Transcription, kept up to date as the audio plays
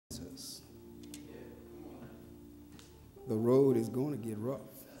the road is going to get rough.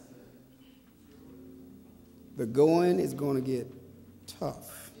 The going is going to get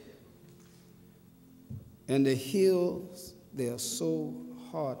tough. And the hills, they are so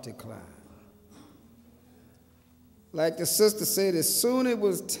hard to climb. Like the sister said, as soon as it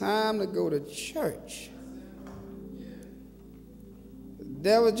was time to go to church, the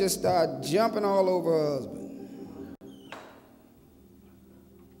devil just started jumping all over her husband.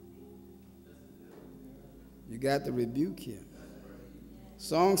 You got to rebuke him.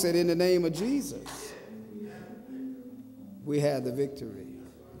 Song said, in the name of Jesus, we have the victory.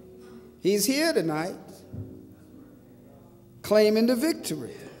 He's here tonight claiming the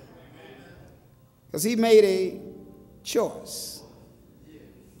victory because he made a choice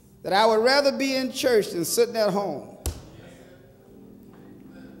that I would rather be in church than sitting at home.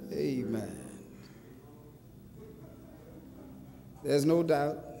 Amen. There's no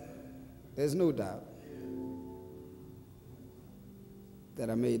doubt that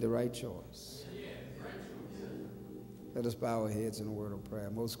I made the right choice. Let us bow our heads in a word of prayer.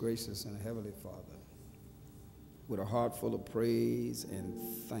 Most gracious and Heavenly Father, with a heart full of praise and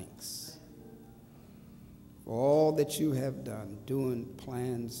thanks for all that you have done, doing,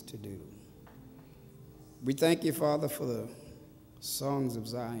 plans to do. We thank you, Father, for the songs of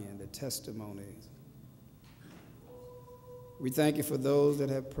Zion, the testimonies. We thank you for those that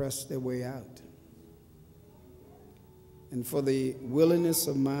have pressed their way out, and for the willingness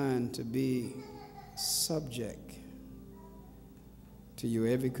of mind to be subject to your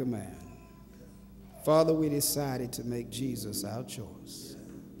every command. Father, we decided to make Jesus our choice.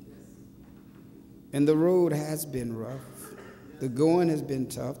 And the road has been rough. The going has been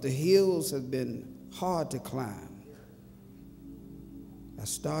tough. The hills have been hard to climb. I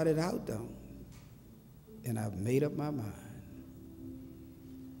started out, though, and I've made up my mind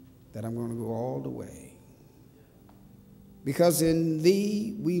that I'm going to go all the way. Because in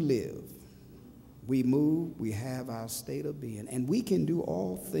thee we live, we move, we have our state of being, and we can do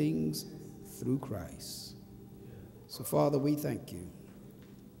all things through Christ. So, Father, we thank you.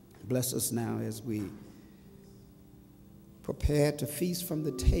 Bless us now as we prepare to feast from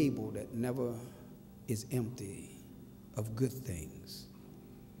the table that never is empty of good things.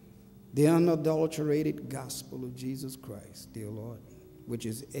 The unadulterated gospel of Jesus Christ, dear Lord, which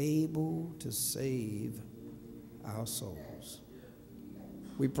is able to save our souls.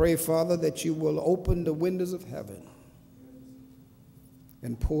 We pray, Father, that you will open the windows of heaven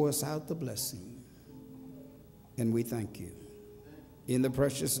and pour us out the blessing. And we thank you. In the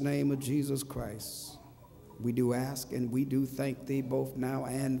precious name of Jesus Christ, we do ask and we do thank thee both now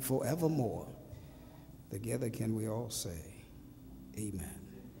and forevermore. Together can we all say, amen.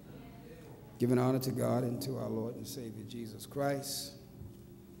 Giving honor to God and to our Lord and Savior Jesus Christ.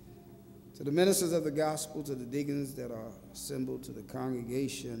 To the ministers of the gospel, to the deacons that are assembled, to the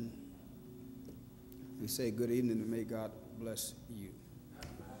congregation, we say good evening and may God bless you.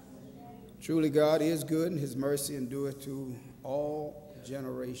 Truly God is good and his mercy endureth to all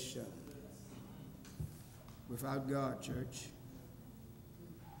generation. Without God, church,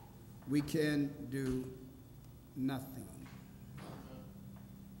 we can do nothing.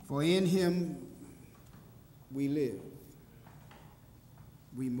 For in him we live,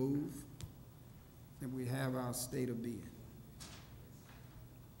 we move, and we have our state of being.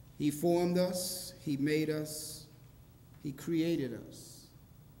 He formed us, he made us, he created us.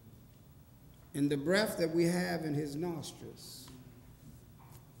 And the breath that we have in his nostrils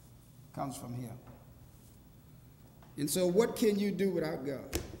comes from him. And so what can you do without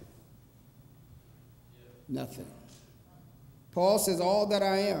God? Nothing. Paul says, all that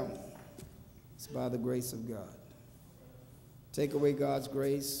I am is by the grace of God. Take away God's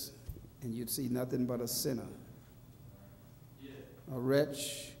grace, and you'd see nothing but a sinner, a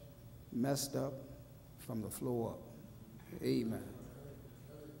wretch, messed up from the floor up. Amen.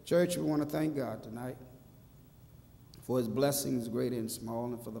 Church, we want to thank God tonight for his blessings, great and small,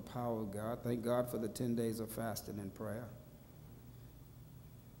 and for the power of God. Thank God for the 10 days of fasting and prayer.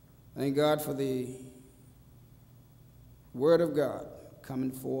 Thank God for the word of God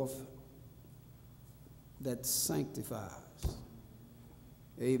coming forth that sanctifies.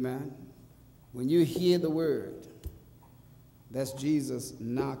 Amen. When you hear the word, that's Jesus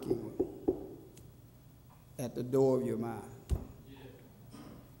knocking at the door of your mind.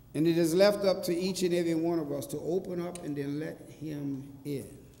 And it is left up to each and every one of us to open up and then let him in.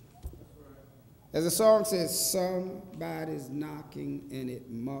 As the song says, somebody's knocking and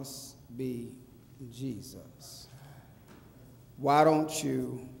it must be Jesus. Why don't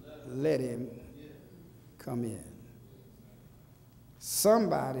you let him come in?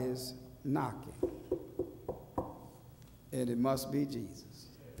 Somebody's knocking. And it must be Jesus.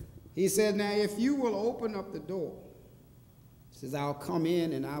 He said, now if you will open up the door, he says, I'll come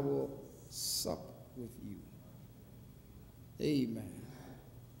in and I will sup with you. Amen.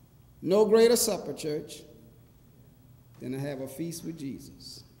 No greater supper, church, than to have a feast with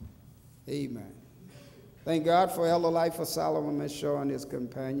Jesus. Amen. Thank God for Elder Life for Solomon Meshaw and his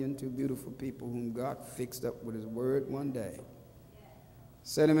companion, two beautiful people whom God fixed up with his word one day.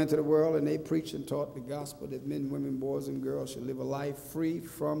 Sent them into the world, and they preached and taught the gospel that men, women, boys, and girls should live a life free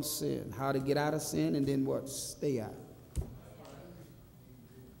from sin. How to get out of sin, and then what? Stay out.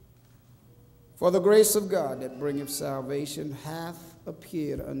 For the grace of God that bringeth salvation hath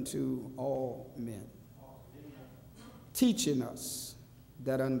appeared unto all men, teaching us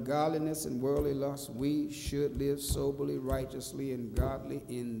that ungodliness and worldly lust we should live soberly, righteously, and godly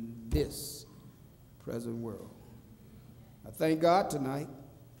in this present world. I thank God tonight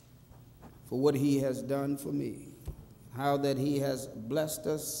for what he has done for me, how that he has blessed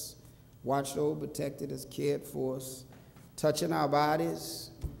us, watched over, protected us, cared for us, touching our bodies,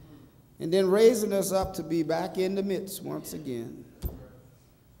 and then raising us up to be back in the midst once again,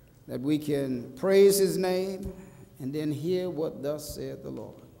 that we can praise his name and then hear what thus saith the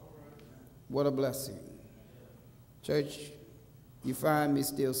Lord. What a blessing. Church, you find me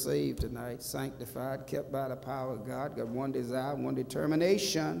still saved tonight, sanctified, kept by the power of God, got one desire, one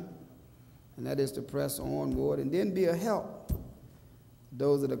determination, and that is to press onward and then be a help to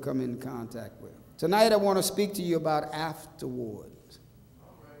those that I come in contact with. Tonight I want to speak to you about afterward.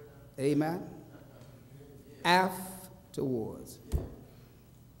 Amen? Afterwards.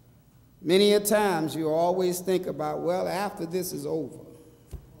 Many a times you always think about, well, after this is over,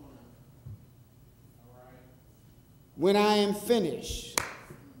 when I am finished,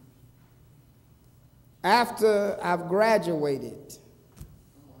 after I've graduated,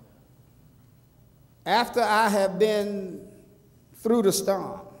 after I have been through the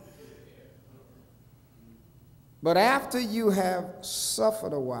storm, but after you have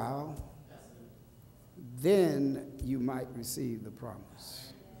suffered a while, then you might receive the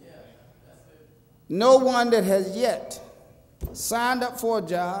promise. No one that has yet signed up for a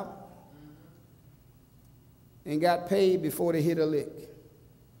job and got paid before they hit a lick.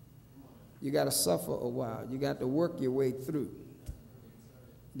 You got to suffer a while. You got to work your way through.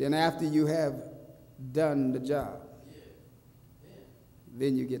 Then after you have done the job,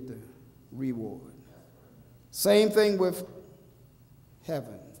 then you get the reward. Same thing with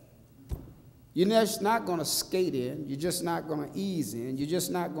heaven. You're just not going to skate in. You're just not going to ease in. You're just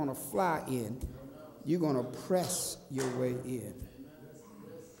not going to fly in. You're going to press your way in.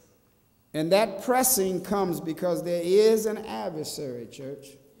 And that pressing comes because there is an adversary, church,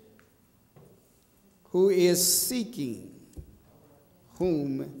 who is seeking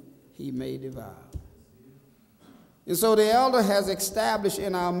whom he may devour. And so the elder has established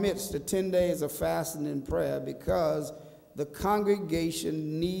in our midst the 10 days of fasting and prayer because the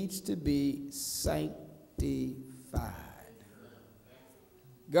congregation needs to be sanctified.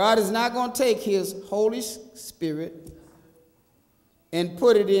 God is not going to take his Holy Spirit and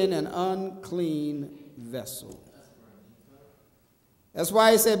put it in an unclean vessel. That's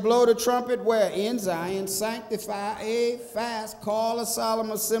why he said, blow the trumpet where? In Zion, sanctify a fast, call a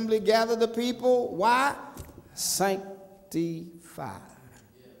solemn assembly, gather the people. Why? Sanctify.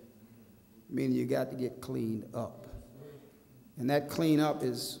 Meaning you got to get cleaned up. And that clean up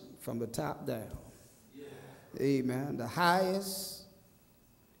is from the top down. Amen. The highest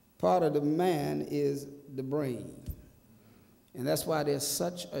part of the man is the brain. And that's why there's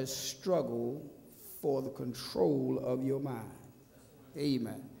such a struggle for the control of your mind.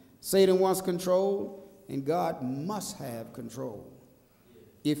 Amen. Satan wants control, and God must have control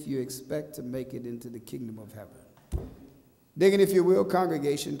if you expect to make it into the kingdom of heaven. Digging, if you will,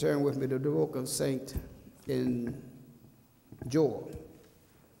 congregation, turn with me to the book of St. in Joel,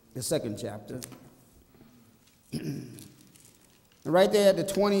 the 2nd chapter. And right there at the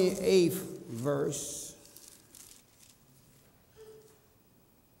 28th verse,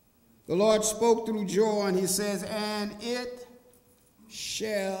 the Lord spoke through Joel, and he says, and it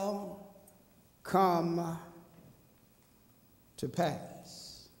shall come to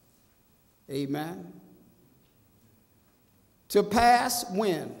pass. Amen. To pass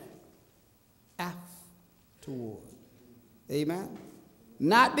when? Afterward. Amen.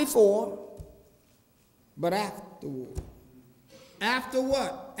 Not before, but afterward. After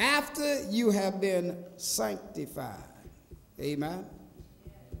what? After you have been sanctified. Amen.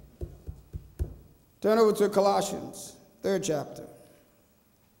 Turn over to Colossians, 3rd chapter.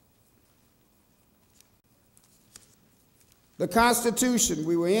 The Constitution,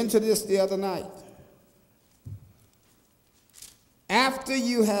 we were into this the other night. after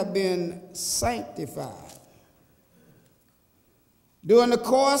you have been sanctified. During the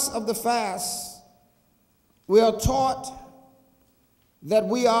course of the fast, we are taught that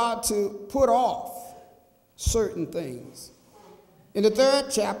we are to put off certain things. In the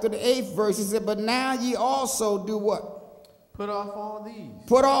 3rd chapter, the 8th verse, he said, but now ye also do what? Put off all these.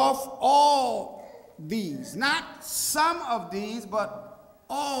 Put off all these. Not some of these, but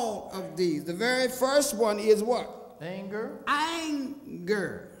all of these. The very first one is what? Anger.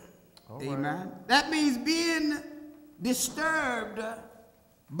 Anger. All Amen. right. That means being disturbed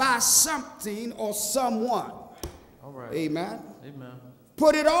by something or someone. All right. Amen. Amen.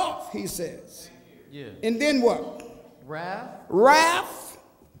 Put it off, he says. Yeah. And then what? Wrath. Wrath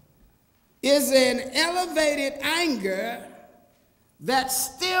is an elevated anger that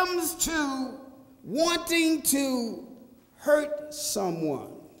stems to wanting to hurt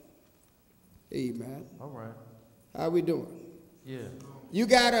someone. Amen. All right. How we doing? Yeah. You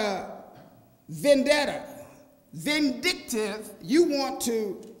got a vendetta. Vindictive, you want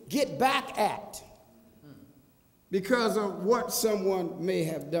to get back at because of what someone may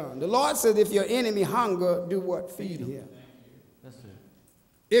have done. The Lord says if your enemy hunger, do what? Feed him. That's it.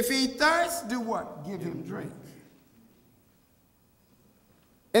 If he thirsts, do what? Give him drink.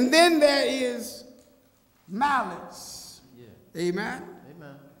 And then there is malice. Yeah. Amen?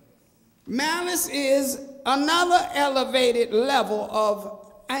 Amen. Malice is another elevated level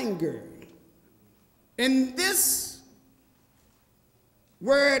of anger. And this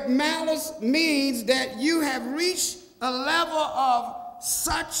word malice means that you have reached a level of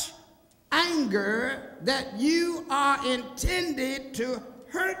such anger that you are intended to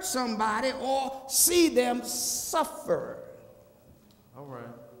hurt somebody or see them suffer. All right.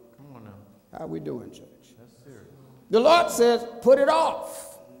 Come on now. How we doing, church? That's serious. The Lord says, put it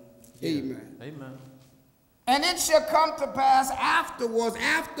off. Yeah. Amen. Amen. And it shall come to pass afterwards.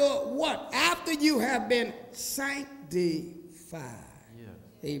 After what? After you have been sanctified. Yeah.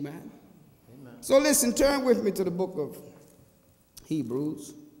 Amen. Amen. So listen, turn with me to the book of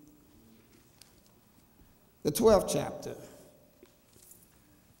Hebrews, the 12th chapter.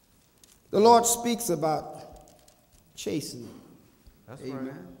 The Lord speaks about chastening. That's Amen.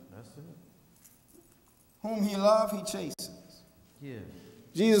 right. That's it. Whom he loves, he chastens. Yeah.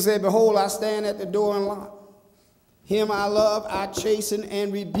 Jesus said, behold, I stand at the door and knock. Him I love, I chasten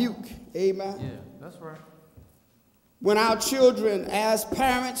and rebuke. Amen. Yeah, that's right. When our children, as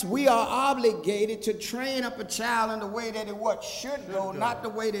parents, we are obligated to train up a child in the way that it should go, not the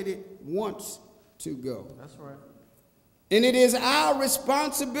way that it wants to go. That's right. And it is our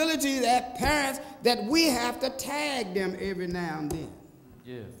responsibility as parents that we have to tag them every now and then.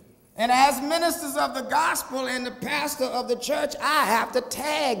 Yeah. And as ministers of the gospel and the pastor of the church, I have to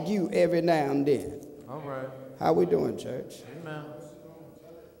tag you every now and then. All right. How we doing, church? Amen.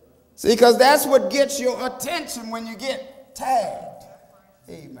 See, because that's what gets your attention when you get tagged.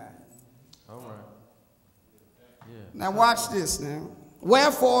 Amen. All right. Yeah. Now watch this now.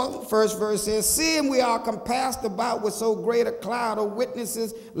 Wherefore, first verse says, seeing we are compassed about with so great a cloud of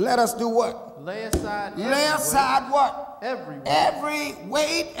witnesses, let us do what? Lay aside what? Every weight. Every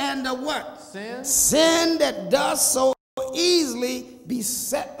weight and the what? Sin. Sin that does so easily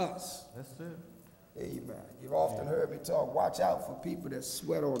beset us. That's it. Amen. You've often heard me talk, watch out for people that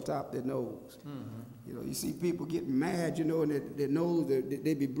sweat on top of their nose. Mm-hmm. You know, you see people getting mad, you know, and their nose,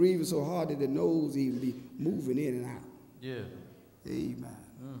 they be breathing so hard that their nose even be moving in and out. Yeah. Amen.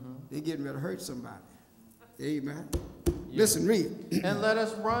 Mm-hmm. They're getting ready to hurt somebody. Amen. Yeah. Listen, read. And let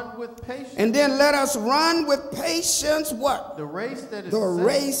us run with patience. And then let us run with patience what? The race that is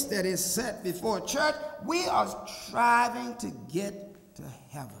race that is set before church. We are striving to get to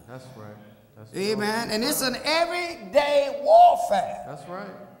heaven. That's right. That's Amen. And it's an everyday warfare. That's right.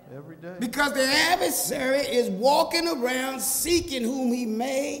 Every day. Because the adversary is walking around seeking whom he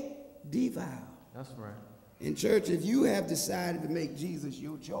may devour. That's right. In church, if you have decided to make Jesus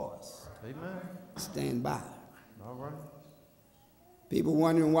your choice, amen, stand by. All right. People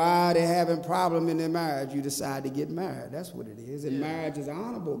wondering why they're having problem in their marriage. You decide to get married. That's what it is. And marriage is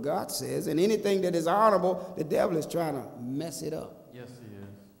honorable, God says. And anything that is honorable, the devil is trying to mess it up. Yes,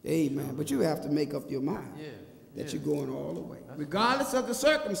 he is. Amen. But you have to make up your mind that you're going all the way. Regardless of the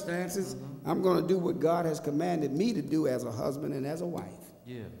circumstances, I'm going to do what God has commanded me to do as a husband and as a wife.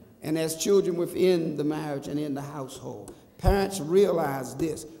 Yeah. And as children within the marriage and in the household. Parents, realize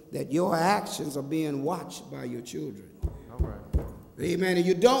this, that your actions are being watched by your children. All right. Amen. And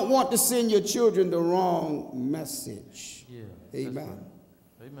you don't want to send your children the wrong message. Yeah. Amen.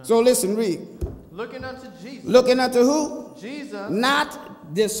 Amen. So listen, read. Looking unto Jesus. Looking unto who? Jesus.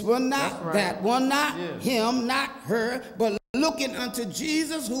 Not this one, not that one, not him, not her, but looking unto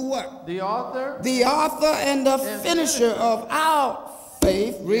Jesus, who what? The author. The author and the finisher of our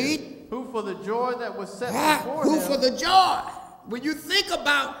faith. Read. Who for the joy that was set before him. Who for the joy. When you think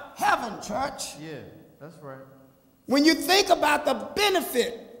about heaven, church. Yeah, that's right. When you think about the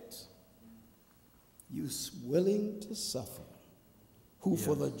benefit, you're willing to suffer. Who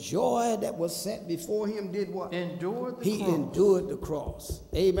for the joy that was set before him did what? Endured the cross. He endured the cross.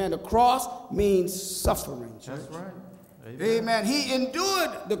 Amen. The cross means suffering, church. That's right. Amen. Amen. He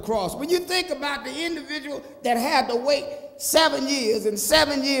endured the cross. When you think about the individual that had to wait 7 years and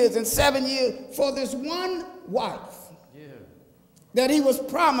 7 years and 7 years for this one wife that he was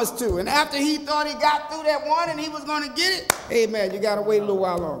promised to. And after he thought he got through that one and he was going to get it, amen, you got to wait a little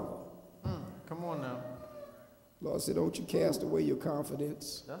while longer. Come on now. Lord said, don't you cast away your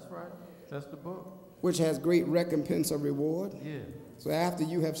confidence. That's right. That's the book. Which has great recompense or reward. Yeah. So after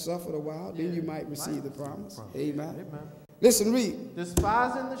you have suffered a while, then you might receive the promise. Amen. Amen. Listen, read.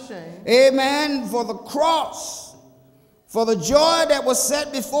 Despising the shame. Amen. For the cross. For the joy that was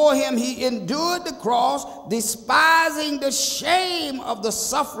set before him, he endured the cross, despising the shame of the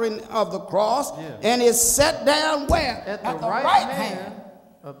suffering of the cross, and is set down where? At the right hand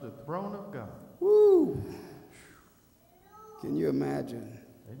of the throne of God. Woo. Can you imagine?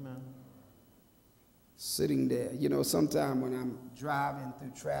 Amen. Sitting there. You know, sometime when I'm driving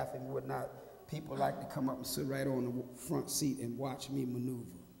through traffic and whatnot, people like to come up and sit right on the front seat and watch me maneuver.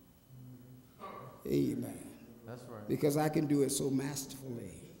 Amen. That's right. Because I can do it so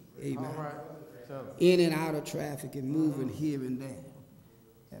masterfully. Amen. All right. In and out of traffic and moving here and there.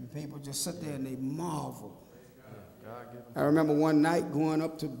 And people just sit there and they marvel. I remember one night going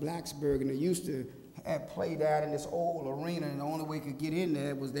up to Blacksburg, and they used to have play down in this old arena, and the only way you could get in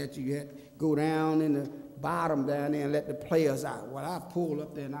there was that you had to go down in the bottom down there and let the players out. Well, I pulled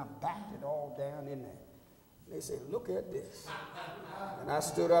up there and I backed it all down in there. They said, look at this. And I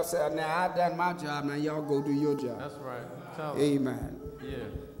stood up and said, now I've done my job, now y'all go do your job. That's right. Tell Amen. Yeah.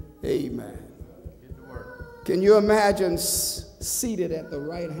 Amen. Get to work. Can you imagine seated at the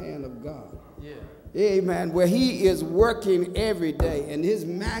right hand of God? Yeah. Amen. Where he is working every day, and his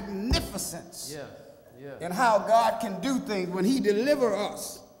magnificence. Yeah. Yeah. And how God can do things when he delivers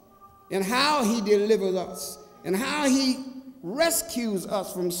us. And how he delivers us. And how he rescues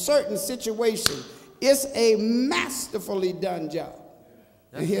us from certain situations. It's a masterfully done job.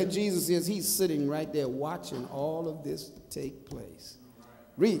 And here Jesus is, he's sitting right there watching all of this take place.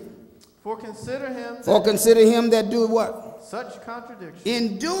 Read. For consider him that do what? Such contradictions.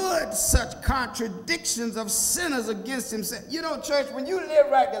 Endured such contradictions of sinners against himself. You know, church, when you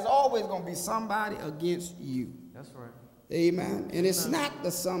live right, there's always going to be somebody against you. That's right. Amen. And it's not the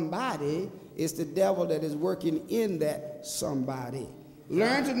somebody, it's the devil that is working in that somebody.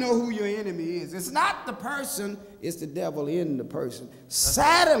 Learn to know who your enemy is. It's not the person, it's the devil in the person.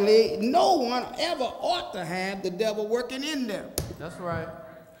 Sadly, no one ever ought to have the devil working in them. That's right.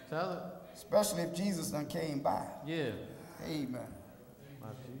 Tell it. Especially if Jesus done came by. Yeah. Amen.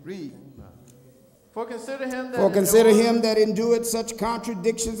 Read. For consider him that endured such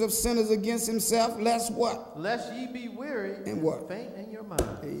contradictions of sinners against himself, lest what? Lest ye be weary and what? Faint in your mind.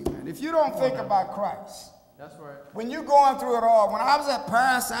 Amen. If you don't think about Christ, that's right. When you're going through it all, when I was at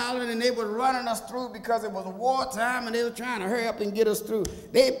Paris Island and they were running us through because it was wartime and they were trying to hurry up and get us through,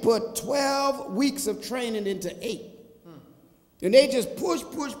 they put 12 weeks of training into 8. And they just push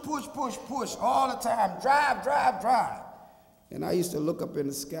all the time. Drive. And I used to look up in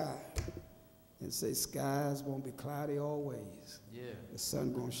the sky and say, skies won't be cloudy always. Yeah. The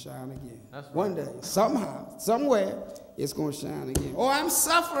sun going to shine again. That's right. One day, somehow, somewhere, it's going to shine again. Oh, I'm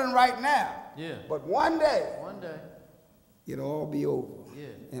suffering right now. Yeah. But one day, it'll all be over. Yeah.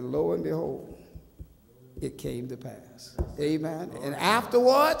 And lo and behold, it came to pass. Amen. And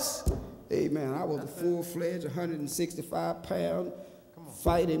afterwards, amen, I was a full-fledged 165-pound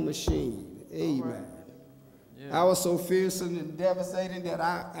fighting machine. Amen. Yeah. I was so fearsome and devastating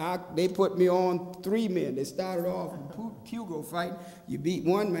that they put me on 3 men. They started off in Pugo fighting. You beat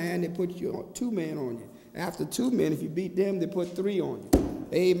 1 man, they put you on 2 men on you. After 2 men, if you beat them, they put 3 on you.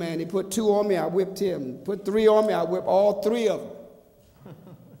 Amen. They put 2 on me, I whipped him. Put 3 on me, I whipped all 3 of them.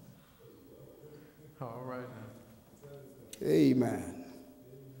 All right. Amen.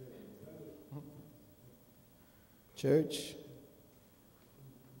 Church,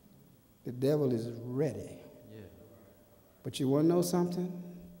 the devil is ready. Yeah. But you want to know something?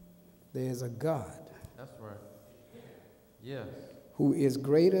 There's a God. That's right. Yes. Who is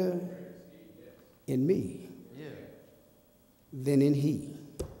greater in me than in he.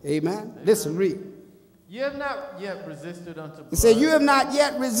 Amen? Listen, read. You have not yet resisted unto blood. It said, you have not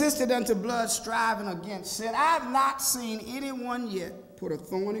yet resisted unto blood, striving against sin. I have not seen anyone yet put a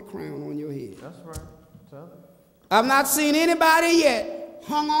thorny crown on your head. That's right. Tell it. I've not seen anybody yet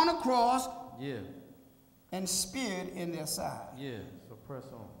hung on a cross Yeah. and speared in their side. Yeah. So press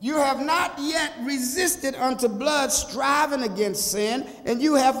on. You have not yet resisted unto blood, striving against sin, and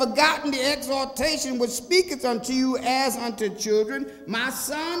you have forgotten the exhortation which speaketh unto you as unto children. My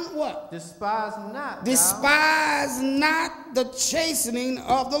son, what? Despise not. Despise not the chastening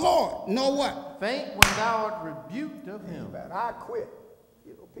of the Lord. Know what? Faint when thou art rebuked of him. I quit.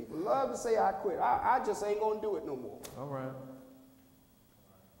 You know, people love to say I quit. I just ain't going to do it no more. All right.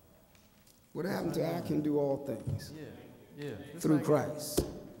 What happened to I can do all things? Yeah. Yeah. Through Christ,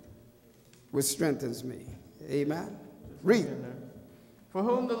 which strengthens me. Amen. Read. For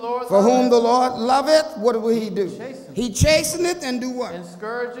whom the Lord loveth, what will he do? He chasteneth and do what? And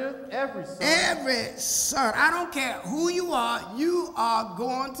scourgeth every son. Every son. I don't care who you are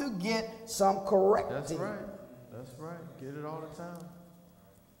going to get some correcting. That's right. That's right. Get it all the time.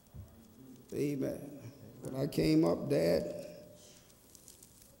 Amen. When I came up, Dad.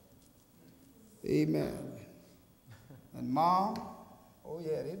 Amen. And Mom, oh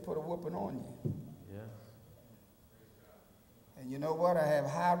yeah, they put a whooping on you. Yeah. And you know what? I have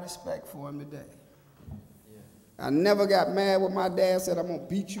high respect for him today. Yeah. I never got mad when my dad said, I'm going to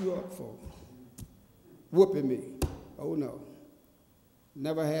beat you up for whooping me. Oh no.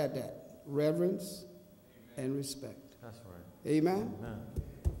 Never had that. Reverence and respect. That's right. Amen. Amen.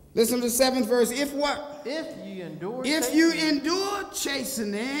 Listen to the 7th verse. If what? If you endure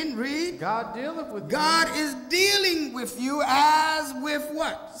chastening, read. God dealeth with God you. is dealing with you as with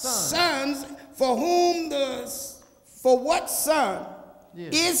what? Sons. For what son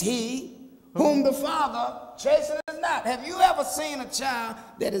is he whom the father chasteneth not? Have you ever seen a child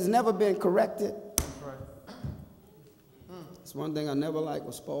that has never been corrected? That's right. It's one thing I never liked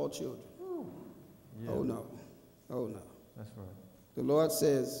was spoiled children. Yeah. Oh no. Oh no. That's right. The Lord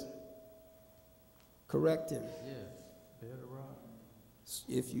says, correct him. Yeah. Spare the rod.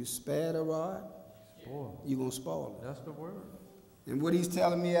 If you spare the rod, you're going to spoil it. That's the word. And what he's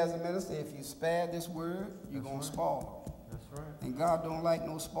telling me as a minister, if you spare this word, you're going to spoil it. That's right. And God don't like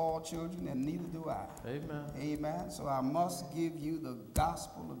no spoiled children, and neither do I. Amen. Amen. So I must give you the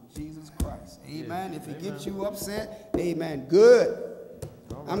gospel of Jesus Christ. Amen. Yeah. If he Amen. gets you upset, amen. Good.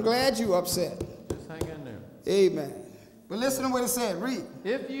 All I'm right. glad you upset. Just hang in there. Amen. But listen to what it said. Read.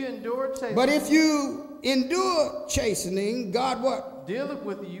 If you endure chastening. But if you endure chastening, God what? Dealeth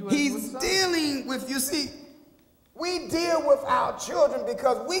with you as He's with sons. dealing with you. See, we deal with our children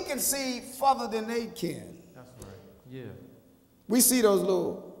because we can see further than they can. That's right. Yeah. We see those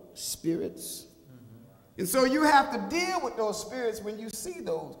little spirits. And so you have to deal with those spirits when you see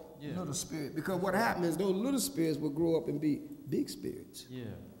those little spirits. Because what happens is those little spirits will grow up and be big spirits. Yeah.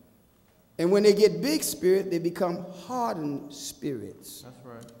 And when they get big spirit, they become hardened spirits. That's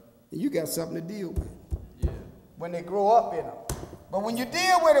right. And you got something to deal with. Yeah. When they grow up in them. But when you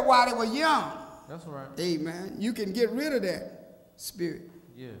deal with it while they were young, That's right. amen, you can get rid of that spirit.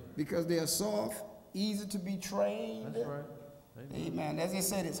 Yeah. Because they are soft, easy to be trained. That's right. Amen. As they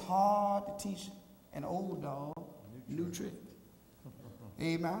said, it's hard to teach an old dog new trick.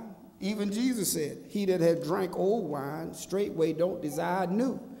 Amen. Even Jesus said, he that had drank old wine straightway don't desire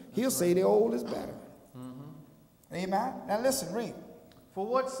new. He'll say the old is better. Amen. Now listen, read. For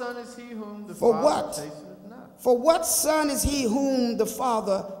what son is he whom the For Father what? chasteneth not? For what son is he whom the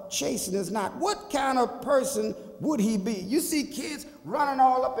Father chasteneth not? What kind of person would he be? You see kids running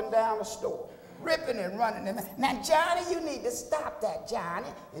all up and down the store, ripping and running. Now, Johnny, you need to stop that, Johnny.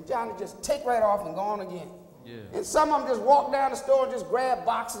 And Johnny just take right off and go on again. Yeah. And some of them just walk down the store and just grab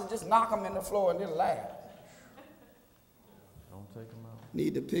boxes and just knock them in the floor and just laugh. Don't take them out.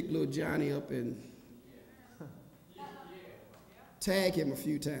 Need to pick little Johnny up and tag him a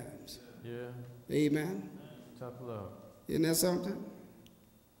few times. Yeah. Amen. Tough love. Isn't that something?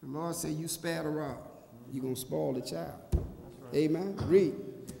 The Lord said, you spare the rod, you're going to spoil the child. Right. Amen. Read.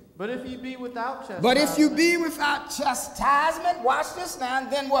 But if you be without chastisement. But if you be without chastisement, watch this now,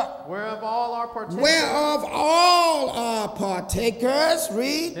 and then what? Whereof all are partakers. Whereof all are partakers.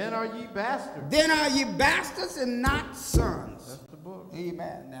 Read. Then are ye bastards. Then are ye bastards and not sons. That's the book.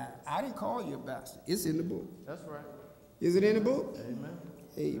 Amen. Now, I didn't call you a bastard. It's in the book. That's right. Is it in the book? Amen.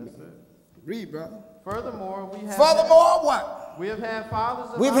 Amen. That's it. Read, brother. Furthermore, what? We have had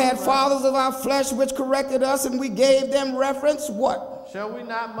fathers of We've our had flesh. fathers of our flesh which corrected us, and we gave them reference. What? Shall we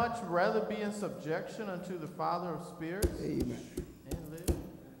not much rather be in subjection unto the Father of spirits? Amen. And live?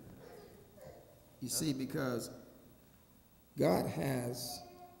 You see, because God has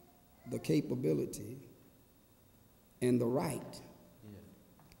the capability and the right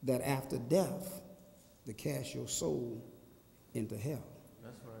that after death to cast your soul into hell.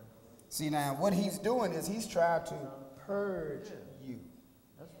 That's right. See, now what he's doing is he's trying to purge you.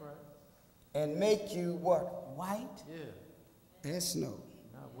 That's right. And make you what? White as snow.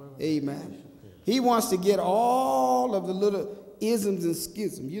 Amen. He wants to get all of the little isms and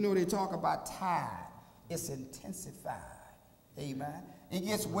schisms. You know, they talk about tide. It's intensified. Amen. It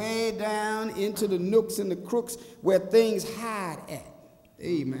gets way down into the nooks and the crooks where things hide at.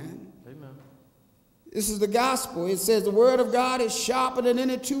 Amen. Amen. This is the gospel. It says the word of God is sharper than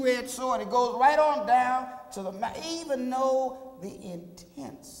any two-edged sword. It goes right on down to the even know the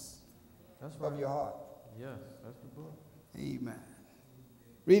intents of your heart. Yes, that's the book. Amen.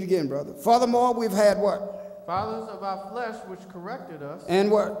 Read again, brother. Furthermore, we've had what? Fathers of our flesh which corrected us. And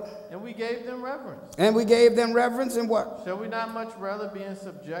what? And we gave them reverence. And we gave them reverence and what? Shall we not much rather be in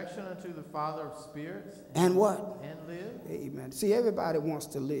subjection unto the Father of spirits? And what? And live? Amen. See, everybody wants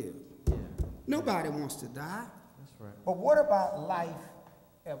to live. Yeah. Nobody wants to die. That's right. But what about life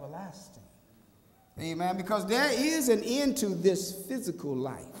everlasting? Amen. Because there is an end to this physical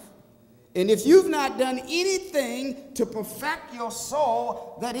life. And if you've not done anything to perfect your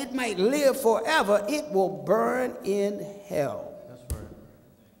soul that it might live forever, it will burn in hell. That's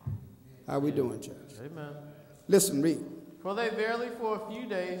right. How we doing, church? Amen. Listen, read. For they verily for a few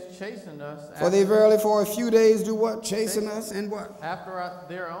days chastened us. For they verily for a few days do what? Chasten us and what? After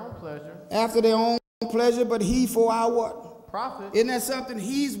their own pleasure. After their own pleasure, but he for our what? Profit. Isn't that something?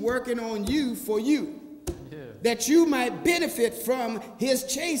 He's working on you for you. Yeah. That you might benefit from his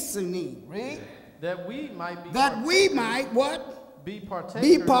chastening. Read. That we might be. That we might what? Be partakers.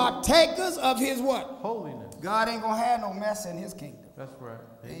 Be partakers of his what? Holiness. God ain't gonna have no mess in his kingdom. That's right.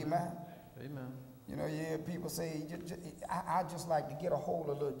 Amen. Amen. You know, you hear people say, I just like to get a hold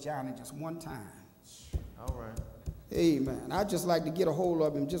of little Johnny just one time. All right. Amen. I just like to get a hold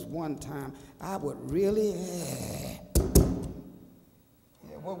of him just one time. I would really.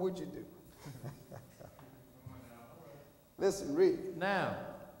 Yeah, what would you do? Listen, read. Now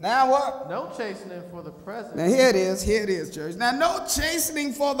what? No chastening for the present. Now here it is, church. Now no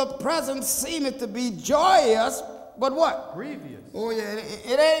chastening for the present seemeth to be joyous, but what? Grievous. Oh yeah,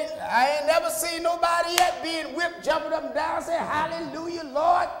 it ain't. I ain't never seen nobody yet being whipped, jumping up and down, saying, "Hallelujah,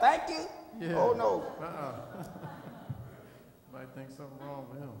 Lord, thank you." Yeah. Oh no. Might think something wrong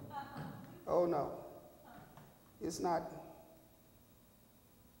with him. Oh no. It's not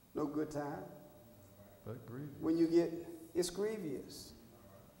no good time. But grievous. When you get, it's grievous.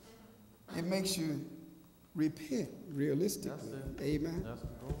 It makes you repent realistically. That's it. Amen. That's the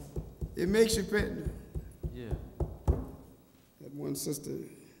goal. It makes you repent. Yeah. That one sister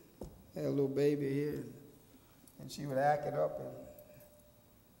had a little baby here, and she would act it up, and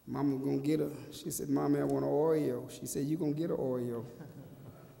Mama was gonna get her. She said, "Mommy, I want an Oreo." She said, "You gonna get an Oreo?"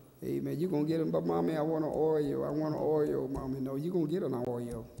 Amen. You gonna get them, but Mommy, I want an Oreo. I want an Oreo, Mommy. No, you gonna get an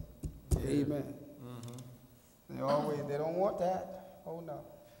Oreo. Yeah. Amen. Mm-hmm. They don't want that. Oh no.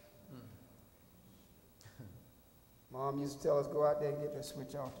 Mom used to tell us, go out there and get that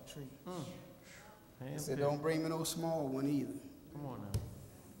switch off the tree. She said, don't bring me no small one either. Come on now.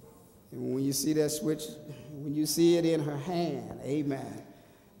 And when you see that switch, when you see it in her hand, amen,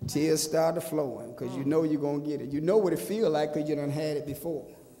 tears start flowing because you know you're going to get it. You know what it feels like because you done had it before.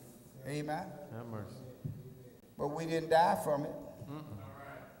 Amen. Have mercy. But we didn't die from it.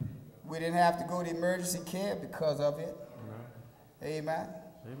 We didn't have to go to emergency care because of it. No. Amen.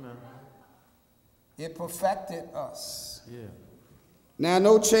 Amen. It perfected us. Yeah. Now,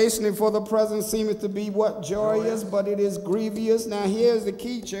 no chastening for the present seemeth to be what? Joyous, but it is grievous. Now, here's the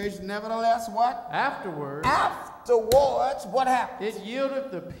key, church. Nevertheless, what? Afterward, what happens? It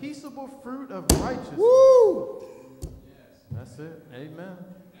yieldeth the peaceable fruit of righteousness. Woo! That's it. Amen.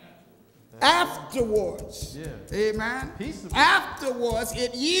 Afterwards. Yeah. Amen. Peaceable. Afterwards,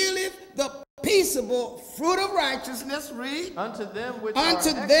 it yieldeth the peaceable fruit of righteousness. Read. Unto them which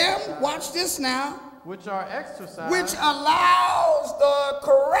watch this now. Which are exercised. Which allows the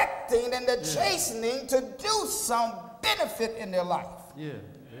correcting and the chastening to do some benefit in their life. Yeah,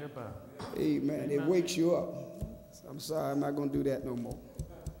 thereby. Amen. It wakes you up. I'm sorry, I'm not going to do that no more.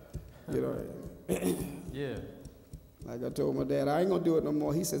 You know. Yeah. Like I told my dad, I ain't going to do it no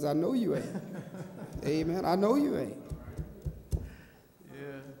more. He says, I know you ain't. Amen. I know you ain't.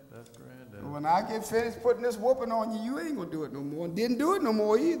 Yeah, that's granddad. When I get finished putting this whooping on you, you ain't going to do it no more. Didn't do it no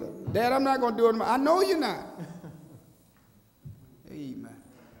more either. Dad, I'm not going to do it no more. I know you're not. Amen.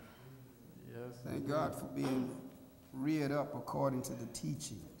 Yes. Thank God for being reared up according to the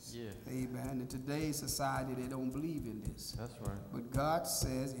teachings. Yeah. Amen. In today's society, they don't believe in this. That's right. But God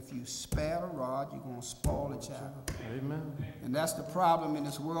says if you spare the rod, you're going to spoil a child. Amen. And that's the problem in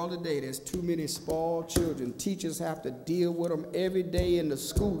this world today. There's too many spoiled children. Teachers have to deal with them every day in the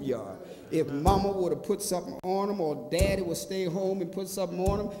schoolyard. If mama would have put something on them or daddy would stay home and put something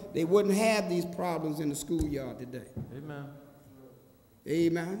on them, they wouldn't have these problems in the schoolyard today. Amen.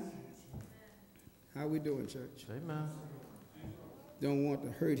 Amen. How we doing, church? Amen. Don't want to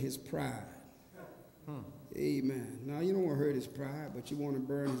hurt his pride. Amen. Now, you don't want to hurt his pride, but you want to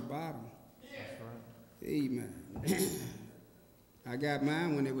burn his bottom. That's right. Amen. I got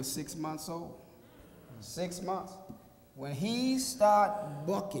mine when they were 6 months old. 6 months. When he started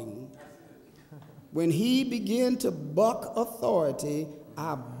bucking, when he began to buck authority,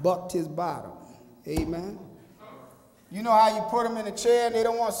 I bucked his bottom. Amen. You know how you put them in a chair and they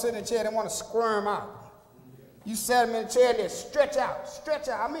don't want to sit in the chair, they want to squirm out. You set them in the chair and they stretch out. Stretch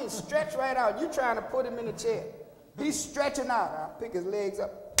out. I mean, stretch right out. You trying to put him in the chair. He's stretching out. I pick his legs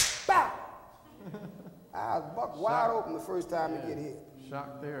up. Bow! I was bucked wide open the first time he get hit.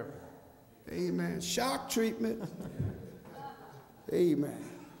 Shock therapy. Amen. Shock treatment. Amen.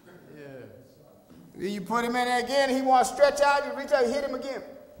 Yeah. Then you put him in there again, he wants to stretch out, you reach out, you hit him again.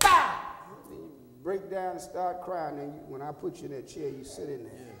 Bow! Then you break down and start crying. Then when I put you in that chair, you sit in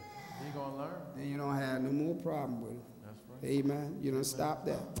there. Yeah. You gonna learn. Then you don't have no more problem with him. That's right. Amen. You don't stop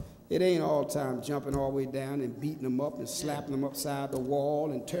that. It ain't all the time jumping all the way down and beating them up and slapping them upside the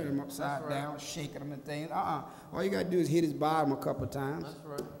wall and turning them upside down, shaking them and things. All you got to do is hit his bottom a couple of times. That's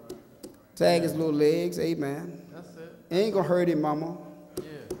right. Tag his little legs. Amen. That's it. Ain't going to hurt him, mama. Yeah.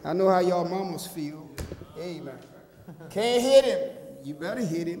 I know how y'all mamas feel. Amen. Can't hit him. You better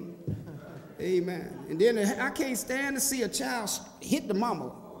hit him. Amen. And then I can't stand to see a child hit the mama.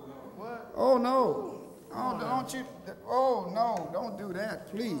 What? Oh, no. Oh, don't you? Oh, no. Don't do that,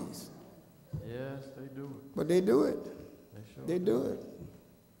 please. Yes, they do it. But they do it. They sure They do it.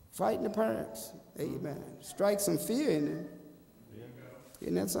 Fighting the parents. Amen. Strike some fear in them. Yeah.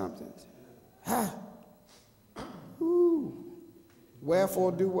 Isn't that something? Ha! Ooh.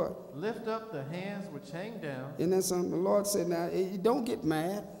 Wherefore do what? Lift up the hands which hang down. Isn't that something? The Lord said, now, you don't get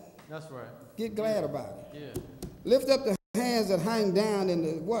mad. That's right. Get glad about it. Yeah. Lift up the hands that hang down and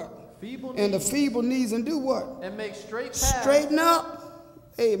the what? Feeble And the knees. feeble knees and do what? And make straight paths. Straighten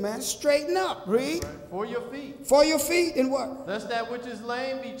up. Amen. Straighten up. Read. Right. For your feet. For your feet and what? Lest that which is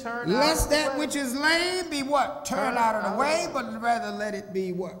lame be turned out Lest of the that way. which is lame be what? Turned out of the way, but rather let it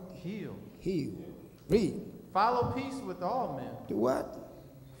be what? Healed. Healed. Read. Follow peace with all men. Do what?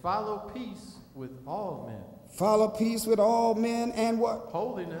 Follow peace with all men. Follow peace with all men and what?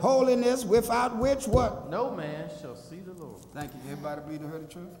 Holiness. Holiness, without which what? No man shall see the Lord. Thank you. Everybody believe to hear the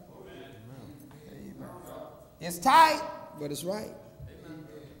truth? Amen. It's tight, but it's right.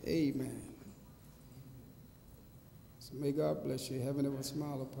 Amen. So may God bless you. Heaven ever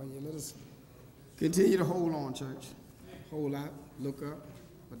smile upon you. Let us continue to hold on, church. Hold out, look up,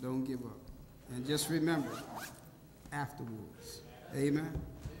 but don't give up. And just remember, afterwards. Amen.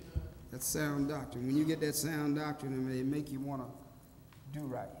 That's sound doctrine. When you get that sound doctrine, it may make you want to do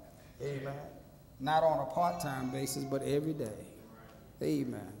right. Amen. Not on a part-time basis, but every day.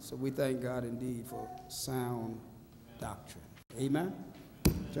 Amen. So we thank God indeed for sound doctrine. Amen.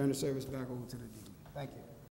 Turn the service back over to the deacon. Thank you.